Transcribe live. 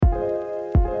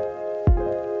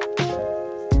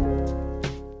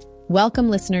Welcome,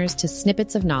 listeners, to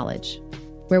Snippets of Knowledge,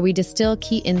 where we distill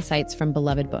key insights from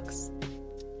beloved books.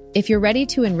 If you're ready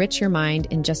to enrich your mind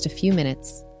in just a few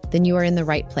minutes, then you are in the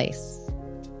right place.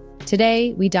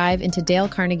 Today, we dive into Dale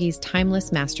Carnegie's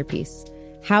timeless masterpiece,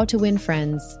 How to Win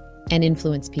Friends and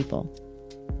Influence People.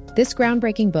 This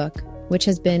groundbreaking book, which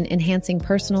has been enhancing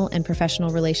personal and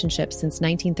professional relationships since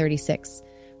 1936,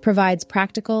 provides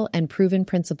practical and proven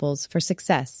principles for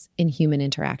success in human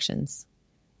interactions.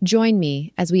 Join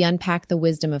me as we unpack the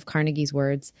wisdom of Carnegie's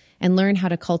words and learn how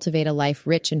to cultivate a life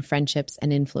rich in friendships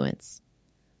and influence.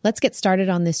 Let's get started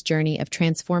on this journey of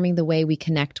transforming the way we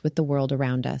connect with the world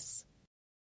around us.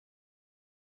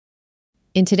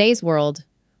 In today's world,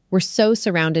 we're so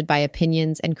surrounded by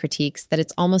opinions and critiques that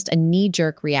it's almost a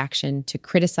knee-jerk reaction to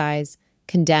criticize,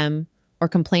 condemn, or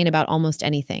complain about almost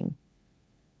anything.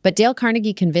 But Dale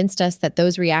Carnegie convinced us that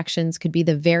those reactions could be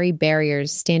the very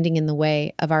barriers standing in the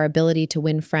way of our ability to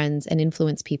win friends and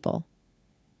influence people.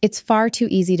 It's far too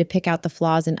easy to pick out the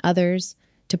flaws in others,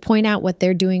 to point out what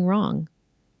they're doing wrong.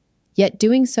 Yet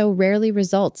doing so rarely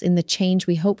results in the change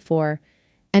we hope for,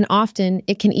 and often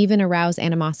it can even arouse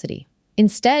animosity.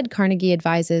 Instead, Carnegie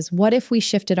advises, what if we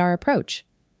shifted our approach?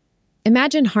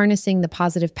 Imagine harnessing the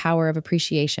positive power of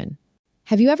appreciation.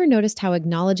 Have you ever noticed how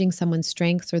acknowledging someone's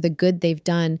strengths or the good they've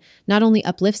done not only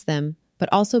uplifts them, but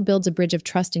also builds a bridge of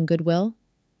trust and goodwill?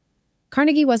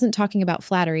 Carnegie wasn't talking about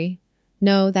flattery.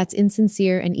 No, that's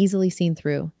insincere and easily seen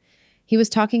through. He was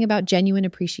talking about genuine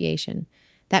appreciation.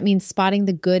 That means spotting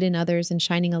the good in others and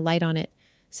shining a light on it,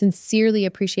 sincerely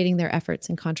appreciating their efforts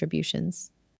and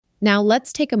contributions. Now,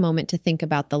 let's take a moment to think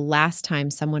about the last time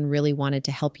someone really wanted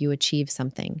to help you achieve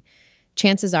something.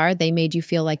 Chances are they made you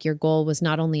feel like your goal was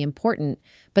not only important,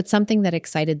 but something that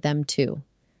excited them too.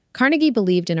 Carnegie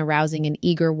believed in arousing an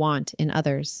eager want in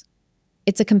others.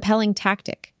 It's a compelling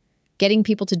tactic, getting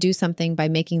people to do something by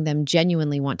making them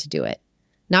genuinely want to do it.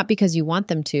 Not because you want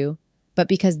them to, but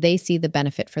because they see the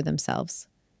benefit for themselves.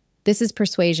 This is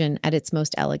persuasion at its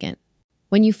most elegant.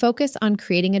 When you focus on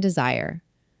creating a desire,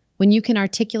 when you can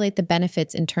articulate the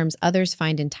benefits in terms others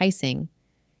find enticing,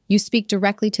 you speak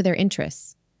directly to their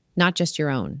interests, not just your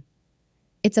own.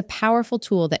 It's a powerful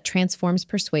tool that transforms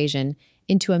persuasion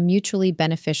into a mutually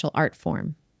beneficial art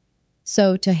form.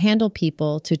 So, to handle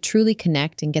people, to truly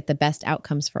connect and get the best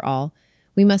outcomes for all,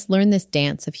 we must learn this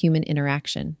dance of human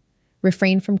interaction.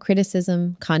 Refrain from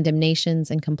criticism, condemnations,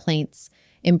 and complaints,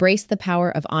 embrace the power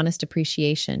of honest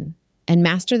appreciation, and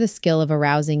master the skill of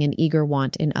arousing an eager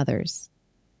want in others.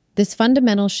 This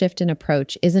fundamental shift in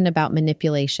approach isn't about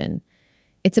manipulation.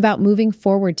 It's about moving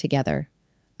forward together,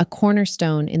 a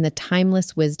cornerstone in the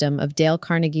timeless wisdom of Dale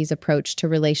Carnegie's approach to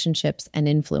relationships and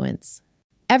influence.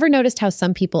 Ever noticed how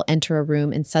some people enter a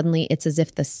room and suddenly it's as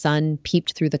if the sun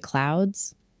peeped through the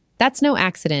clouds? That's no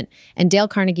accident, and Dale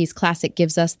Carnegie's classic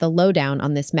gives us the lowdown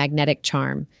on this magnetic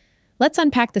charm. Let's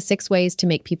unpack the 6 ways to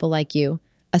make people like you,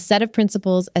 a set of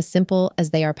principles as simple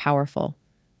as they are powerful.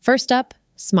 First up,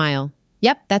 smile.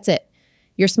 Yep, that's it.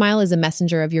 Your smile is a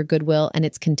messenger of your goodwill, and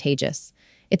it's contagious.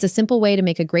 It's a simple way to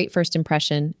make a great first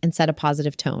impression and set a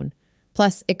positive tone.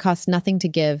 Plus, it costs nothing to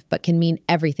give, but can mean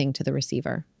everything to the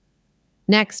receiver.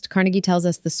 Next, Carnegie tells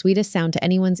us the sweetest sound to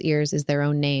anyone's ears is their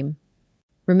own name.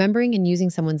 Remembering and using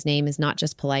someone's name is not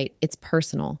just polite, it's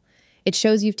personal. It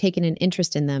shows you've taken an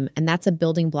interest in them, and that's a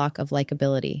building block of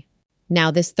likability.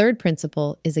 Now, this third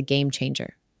principle is a game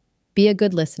changer. Be a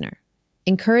good listener.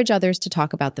 Encourage others to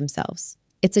talk about themselves.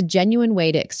 It's a genuine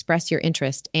way to express your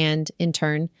interest, and, in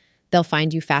turn, they'll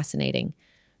find you fascinating.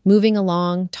 Moving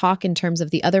along, talk in terms of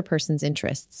the other person's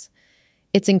interests.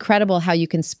 It's incredible how you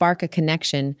can spark a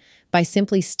connection by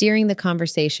simply steering the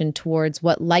conversation towards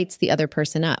what lights the other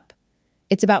person up.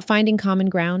 It's about finding common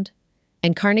ground,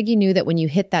 and Carnegie knew that when you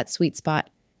hit that sweet spot,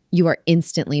 you are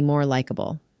instantly more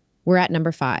likable. We're at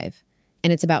number 5,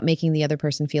 and it's about making the other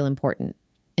person feel important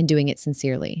and doing it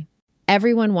sincerely.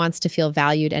 Everyone wants to feel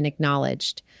valued and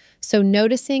acknowledged, so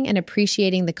noticing and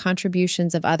appreciating the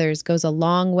contributions of others goes a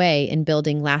long way in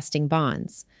building lasting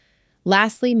bonds.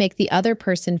 Lastly, make the other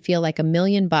person feel like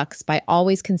 $1,000,000 by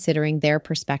always considering their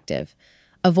perspective.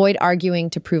 Avoid arguing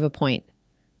to prove a point.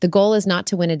 The goal is not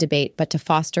to win a debate, but to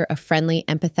foster a friendly,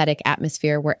 empathetic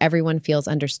atmosphere where everyone feels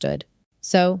understood.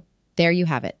 So, there you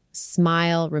have it.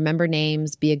 Smile, remember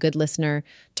names, be a good listener,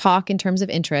 talk in terms of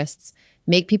interests,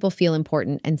 make people feel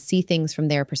important, and see things from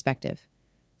their perspective.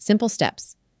 Simple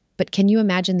steps. But can you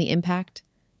imagine the impact?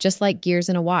 Just like gears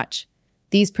in a watch,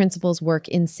 these principles work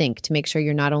in sync to make sure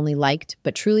you're not only liked,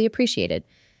 but truly appreciated.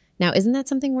 Now, isn't that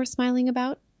something worth smiling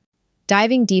about?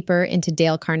 Diving deeper into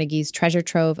Dale Carnegie's treasure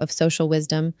trove of social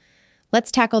wisdom,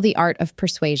 let's tackle the art of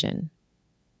persuasion.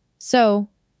 So,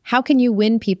 How can you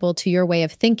win people to your way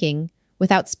of thinking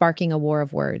without sparking a war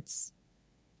of words?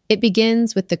 It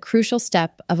begins with the crucial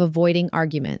step of avoiding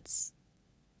arguments.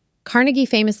 Carnegie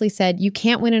famously said, "You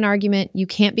can't win an argument, you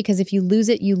can't, because if you lose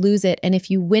it, and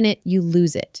if you win it, you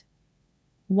lose it."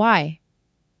 Why?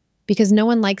 Because no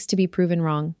one likes to be proven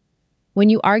wrong. When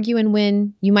you argue and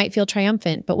win, you might feel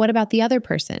triumphant, but what about the other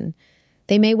person?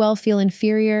 They may well feel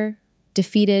inferior,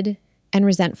 defeated, and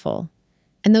resentful.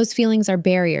 And those feelings are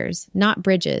barriers, not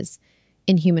bridges,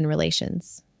 in human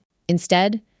relations.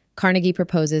 Instead, Carnegie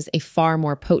proposes a far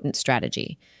more potent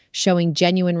strategy, showing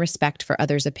genuine respect for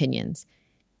others' opinions.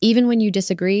 Even when you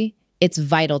disagree, it's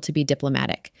vital to be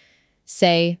diplomatic.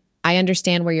 Say, "I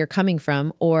understand where you're coming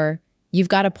from," or "You've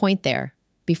got a point there,"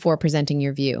 before presenting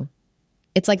your view.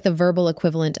 It's like the verbal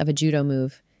equivalent of a judo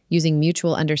move, using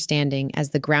mutual understanding as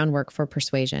the groundwork for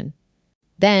persuasion.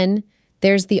 Then,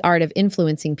 there's the art of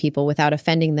influencing people without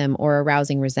offending them or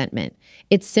arousing resentment.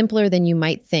 It's simpler than you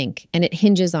might think, and it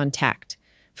hinges on tact.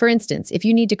 For instance, if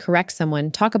you need to correct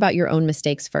someone, talk about your own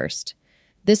mistakes first.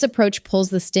 This approach pulls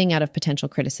the sting out of potential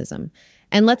criticism.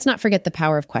 And let's not forget the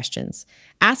power of questions.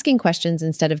 Asking questions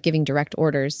instead of giving direct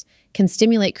orders can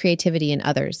stimulate creativity in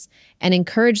others and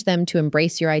encourage them to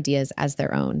embrace your ideas as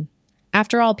their own.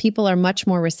 After all, people are much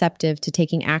more receptive to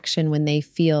taking action when they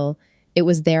feel it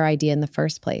was their idea in the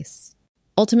first place.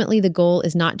 Ultimately, the goal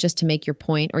is not just to make your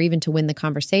point or even to win the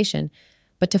conversation,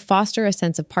 but to foster a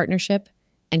sense of partnership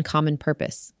and common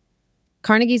purpose.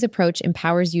 Carnegie's approach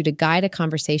empowers you to guide a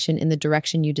conversation in the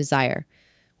direction you desire,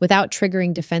 without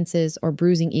triggering defenses or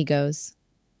bruising egos.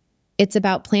 It's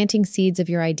about planting seeds of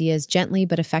your ideas gently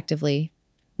but effectively,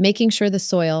 making sure the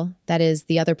soil, that is,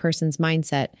 the other person's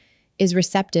mindset, is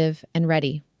receptive and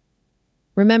ready.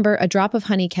 Remember, a drop of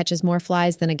honey catches more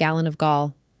flies than a gallon of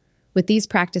gall. With these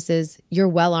practices, you're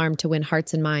well armed to win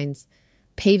hearts and minds,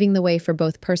 paving the way for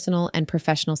both personal and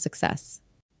professional success.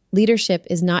 Leadership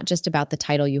is not just about the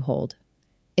title you hold.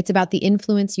 It's about the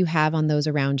influence you have on those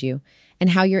around you and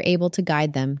how you're able to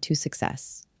guide them to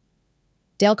success.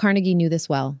 Dale Carnegie knew this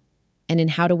well, and in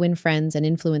How to Win Friends and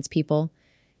Influence People,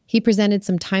 he presented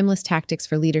some timeless tactics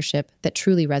for leadership that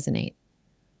truly resonate.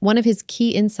 One of his key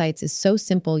insights is so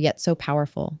simple yet so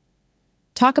powerful.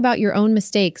 Talk about your own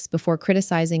mistakes before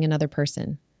criticizing another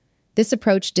person. This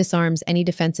approach disarms any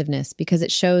defensiveness because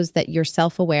it shows that you're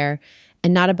self-aware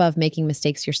and not above making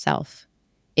mistakes yourself.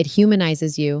 It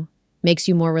humanizes you, makes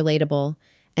you more relatable,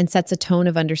 and sets a tone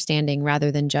of understanding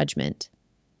rather than judgment.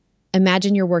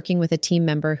 Imagine you're working with a team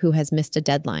member who has missed a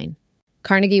deadline.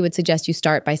 Carnegie would suggest you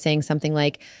start by saying something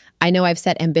like, "I know I've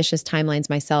set ambitious timelines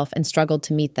myself and struggled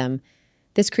to meet them."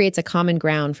 This creates a common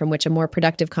ground from which a more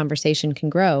productive conversation can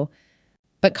grow.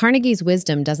 But Carnegie's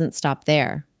wisdom doesn't stop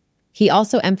there. He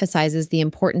also emphasizes the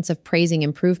importance of praising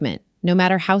improvement, no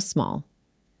matter how small.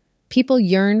 People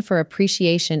yearn for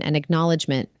appreciation and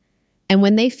acknowledgement, and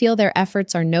when they feel their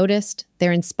efforts are noticed,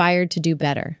 they're inspired to do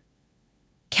better.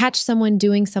 Catch someone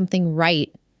doing something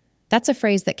right. That's a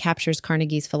phrase that captures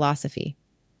Carnegie's philosophy.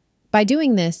 By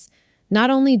doing this,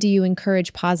 not only do you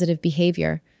encourage positive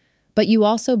behavior, but you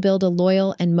also build a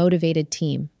loyal and motivated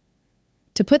team.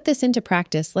 To put this into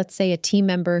practice, let's say a team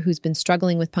member who's been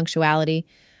struggling with punctuality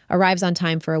arrives on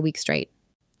time for a week straight.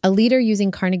 A leader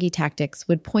using Carnegie tactics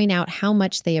would point out how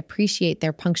much they appreciate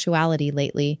their punctuality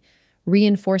lately,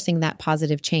 reinforcing that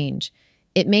positive change.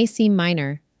 It may seem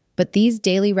minor, but these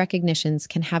daily recognitions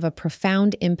can have a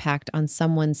profound impact on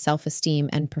someone's self-esteem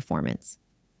and performance.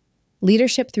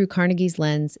 Leadership through Carnegie's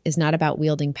lens is not about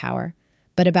wielding power,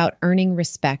 but about earning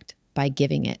respect by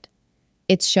giving it.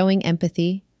 It's showing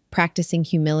empathy, practicing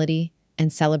humility,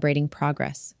 and celebrating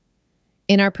progress.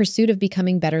 In our pursuit of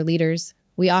becoming better leaders,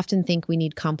 we often think we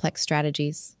need complex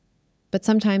strategies. But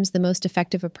sometimes the most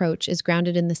effective approach is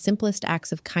grounded in the simplest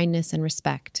acts of kindness and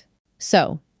respect.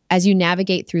 So, as you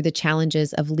navigate through the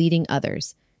challenges of leading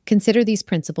others, consider these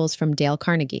principles from Dale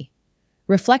Carnegie.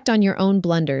 Reflect on your own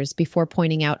blunders before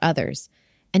pointing out others,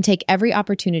 and take every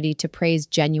opportunity to praise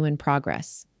genuine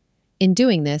progress. In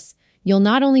doing this, you'll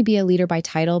not only be a leader by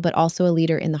title, but also a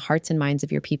leader in the hearts and minds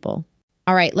of your people.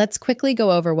 All right, let's quickly go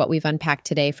over what we've unpacked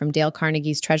today from Dale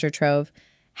Carnegie's treasure trove,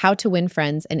 How to Win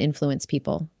Friends and Influence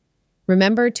People.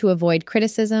 Remember to avoid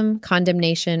criticism,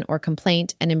 condemnation, or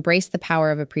complaint and embrace the power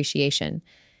of appreciation.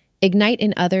 Ignite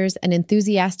in others an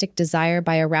enthusiastic desire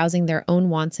by arousing their own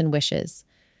wants and wishes.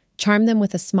 Charm them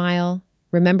with a smile,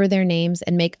 remember their names,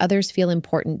 and make others feel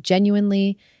important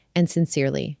genuinely and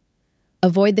sincerely.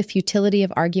 Avoid the futility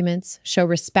of arguments, show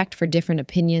respect for different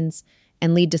opinions,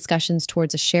 and lead discussions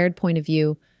towards a shared point of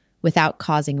view without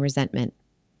causing resentment.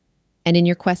 And in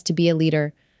your quest to be a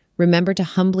leader, remember to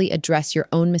humbly address your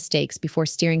own mistakes before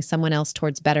steering someone else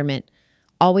towards betterment,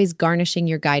 always garnishing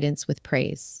your guidance with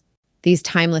praise. These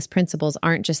timeless principles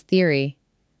aren't just theory,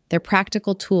 they're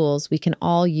practical tools we can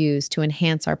all use to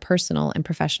enhance our personal and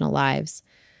professional lives.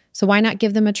 So why not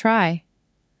give them a try?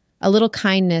 A little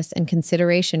kindness and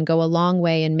consideration go a long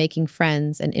way in making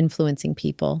friends and influencing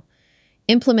people.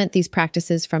 Implement these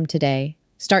practices from today.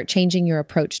 Start changing your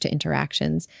approach to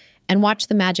interactions and watch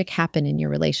the magic happen in your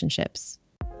relationships.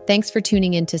 Thanks for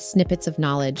tuning in to Snippets of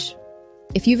Knowledge.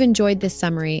 If you've enjoyed this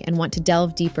summary and want to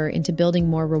delve deeper into building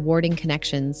more rewarding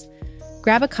connections,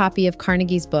 grab a copy of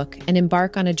Carnegie's book and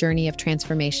embark on a journey of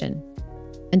transformation.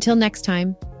 Until next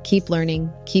time, keep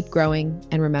learning, keep growing,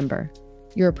 and remember,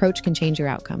 your approach can change your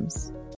outcomes.